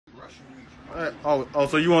Oh,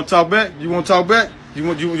 so you want to talk back? You want to talk back? You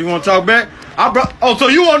want to talk back? So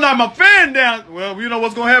you want to knock my fan down? Well, you know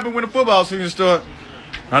what's gonna happen when the football season start.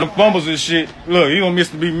 Now the fumbles and shit. Look, he gonna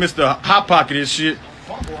be Mr. Hot Pocket and shit.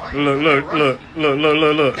 Look.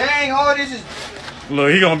 Dang, all this is.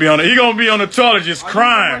 Look, he gonna be on the toilet just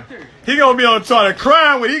crying. He gonna be on the toilet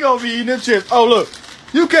crying when he gonna be eating them chips. Oh look,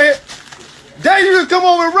 you can't. Dang, you just come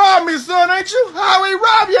over and rob me, son, ain't you? Highway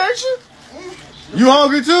rob you, ain't you? You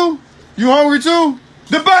hungry too? You hungry too?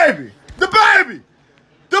 The baby! The baby!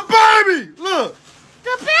 The baby! Look!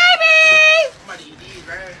 The baby!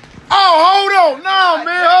 Oh, hold on. No,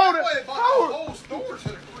 man, hold it. Hold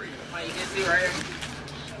it.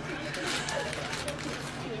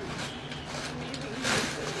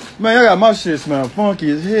 Man, y'all got my shit smell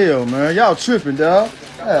funky as hell, man. Y'all tripping, dog.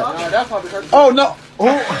 Yeah. Oh, no.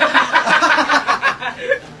 Oh.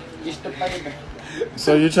 It's the baby.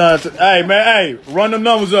 So you trying to, hey man, hey, run them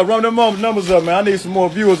numbers up, numbers up, man. I need some more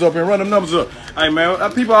viewers up here. Run them numbers up. Hey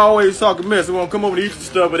man, people always talking mess. They want to come over to eat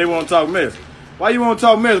stuff, but they want to talk mess. Why you want to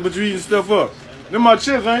talk mess, but you eating stuff up? Them my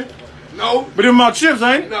chips, ain't it? No. But them my chips,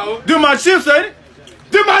 ain't it? No. Them my chips, ain't it?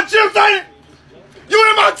 Them my chips, ain't it? You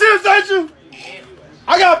in my chips, ain't you?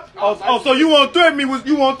 I got. Oh, so you want to threaten me with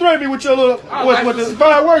your little what the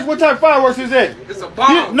fireworks? What type of fireworks is that? It's a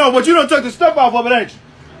bomb. No, but you don't took the stuff off of it, ain't you?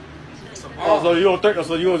 Oh, so you don't think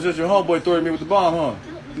so? You was just your homeboy throwing me with the bomb, huh?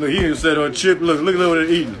 Look, he even said on chip. Look what they're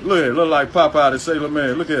eating. Look at it. Look like Popeye the Sailor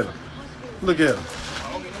Man. Look at him. Look at him.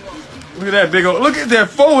 Look at that big old. Look at that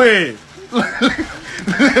forehead. Look at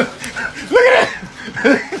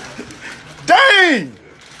that. Dang.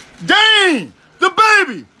 The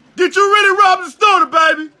baby. Did you really rob the store, the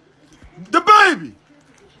baby? The baby.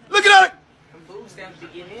 Look at that.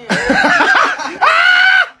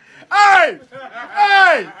 Hey,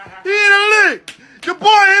 he hit a lick. The boy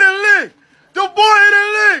hit a lick.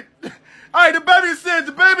 Hey, the baby said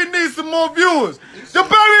the baby needs some more viewers. The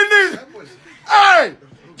baby needs. Hey,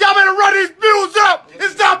 y'all better run these views up and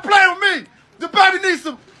stop playing with me. The baby needs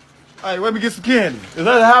some. Hey, let me get some candy. Is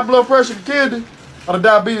that a high blood pressure candy or the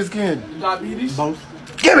diabetes candy? Diabetes? Both.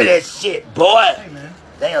 Give me that shit, boy. Hey, man.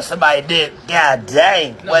 Damn, somebody did. God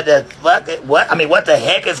dang. No. What the fuck? What the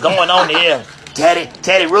heck is going on here? Teddy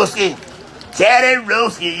Ruski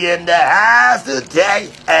in the house today.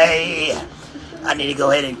 Hey, I need to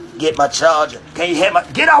go ahead and get my charger. Can you hit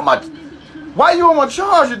get on my... Why you on my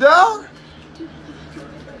charger, dog?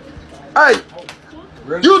 Hey,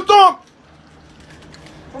 really? You thought...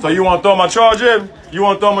 So you want to throw my charger in? You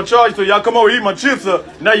want to throw my charger? So y'all come over eat my chips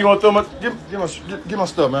up. Now you want to throw my... Give my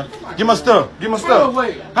stuff, man. Give my stuff.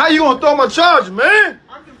 Wait. How you going to throw my charger, man?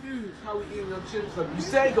 I'm confused how we eating your chips up. You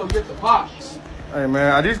say go get the box. Hey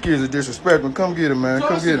man, these kids are disrespectful. Come get them, man.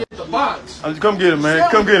 Come get them. The box. Come get them, man.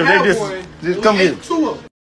 Come get them. They just come get them.